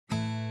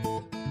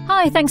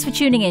Hi, thanks for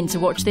tuning in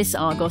to watch this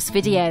Argos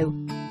video.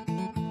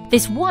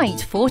 This white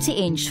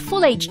 40-inch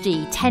Full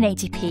HD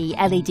 1080p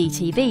LED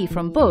TV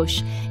from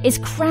Bosch is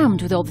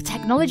crammed with all the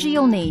technology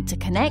you'll need to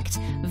connect,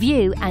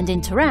 view and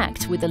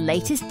interact with the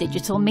latest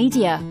digital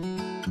media.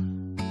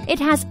 It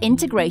has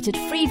integrated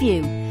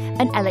Freeview,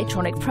 an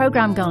electronic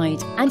program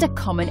guide and a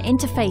common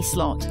interface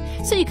slot,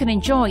 so you can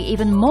enjoy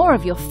even more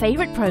of your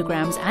favourite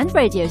programs and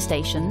radio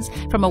stations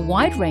from a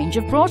wide range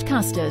of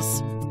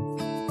broadcasters.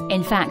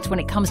 In fact, when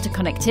it comes to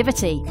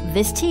connectivity,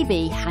 this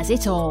TV has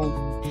it all.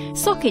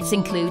 Sockets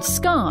include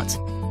SCART,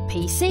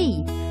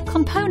 PC,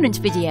 component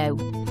video,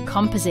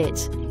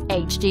 composite,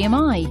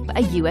 HDMI,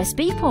 a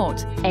USB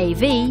port,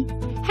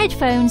 AV,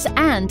 headphones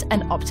and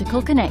an optical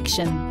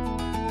connection.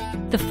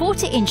 The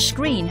 40-inch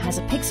screen has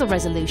a pixel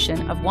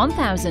resolution of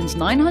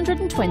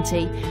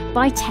 1920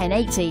 by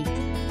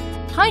 1080.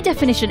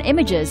 High-definition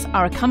images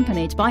are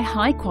accompanied by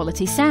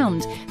high-quality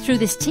sound through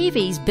this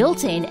TV's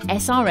built-in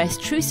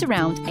SRS True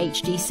Surround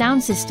HD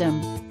sound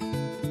system.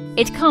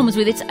 It comes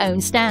with its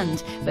own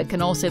stand, but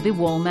can also be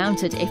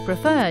wall-mounted if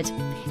preferred.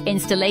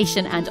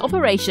 Installation and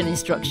operation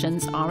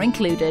instructions are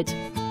included.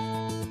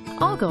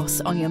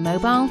 Argos on your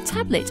mobile,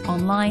 tablet,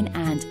 online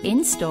and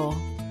in-store.